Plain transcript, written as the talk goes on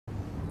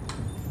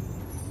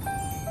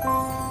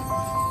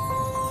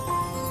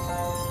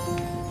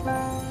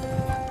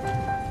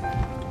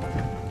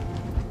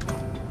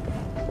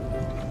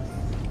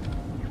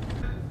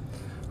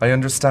I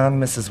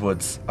understand, Mrs.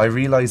 Woods. I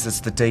realise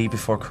it's the day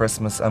before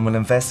Christmas and will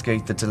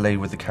investigate the delay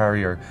with the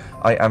carrier.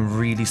 I am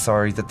really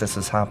sorry that this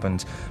has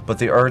happened, but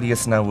the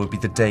earliest now will be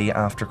the day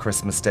after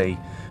Christmas Day.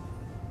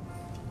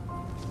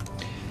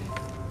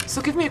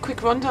 So give me a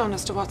quick rundown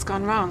as to what's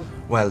gone wrong.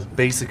 Well,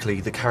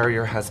 basically, the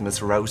carrier has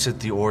misrouted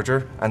the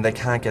order and they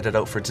can't get it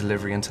out for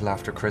delivery until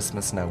after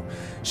Christmas now.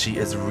 She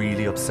is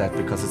really upset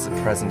because it's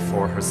a present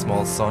for her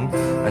small son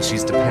and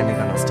she's depending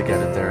on us to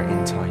get it there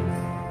in time.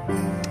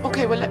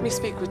 Okay, well let me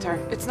speak with her.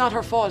 It's not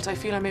her fault. I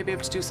feel I may be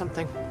able to do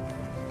something.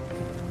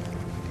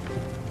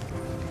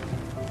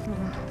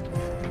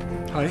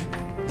 Hi.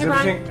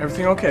 Hey,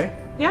 everything okay?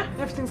 Yeah,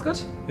 everything's good.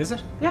 Is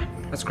it? Yeah.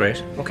 That's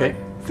great. Okay.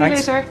 See you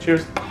later.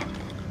 Cheers.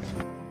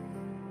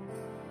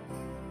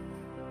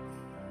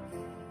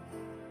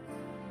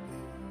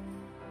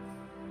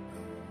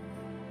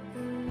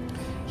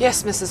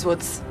 Yes, Mrs.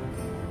 Woods.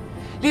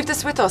 Leave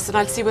this with us and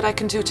I'll see what I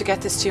can do to get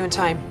this to you in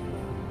time.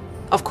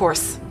 Of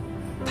course.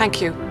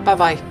 Thank you.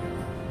 Bye-bye.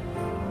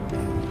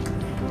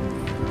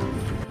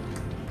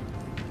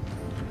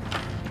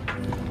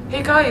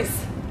 Hey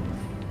guys.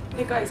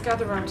 Hey guys,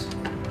 gather round.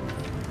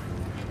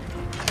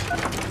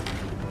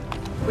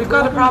 We've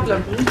got a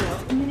problem.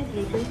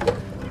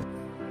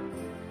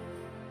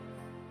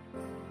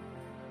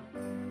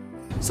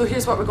 So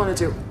here's what we're going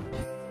to do.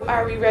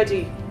 Are we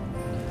ready?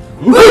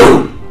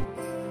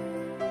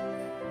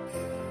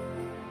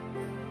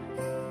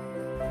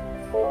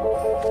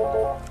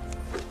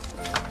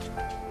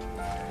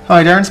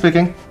 Hi, Darren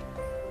speaking.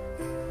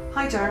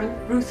 Hi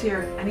Darren, Ruth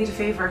here. I need a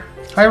favour.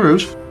 Hi,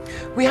 Ruth.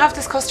 We have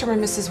this customer,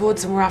 Mrs.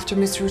 Woods, and we're after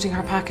misrouting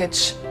her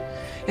package.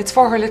 It's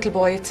for her little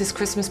boy. It's his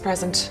Christmas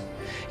present.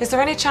 Is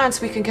there any chance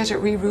we can get it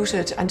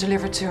rerouted and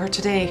delivered to her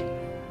today?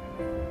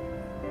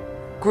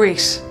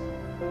 Great.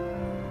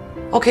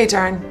 Okay,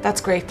 Darren,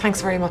 that's great.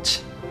 Thanks very much.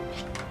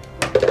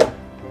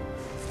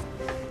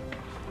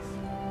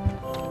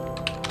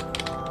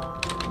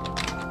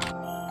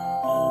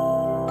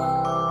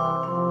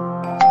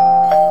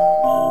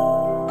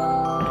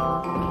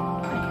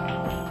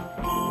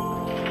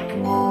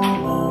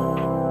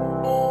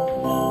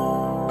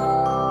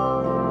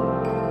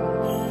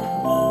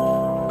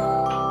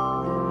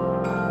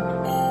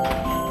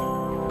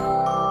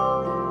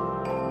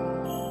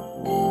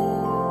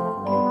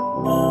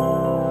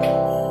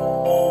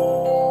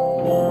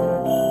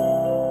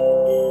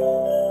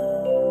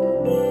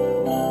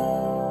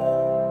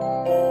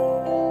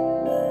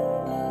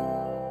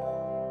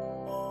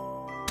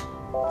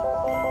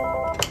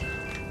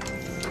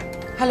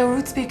 Hello,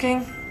 Ruth speaking.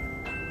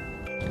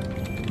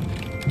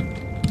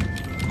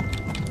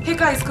 Hey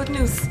guys, good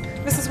news.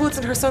 Mrs. Woods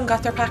and her son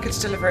got their package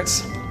delivered.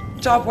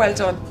 Job well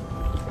done.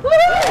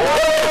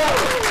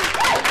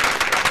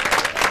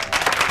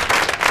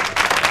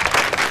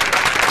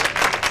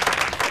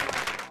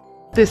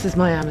 This is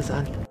my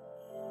Amazon.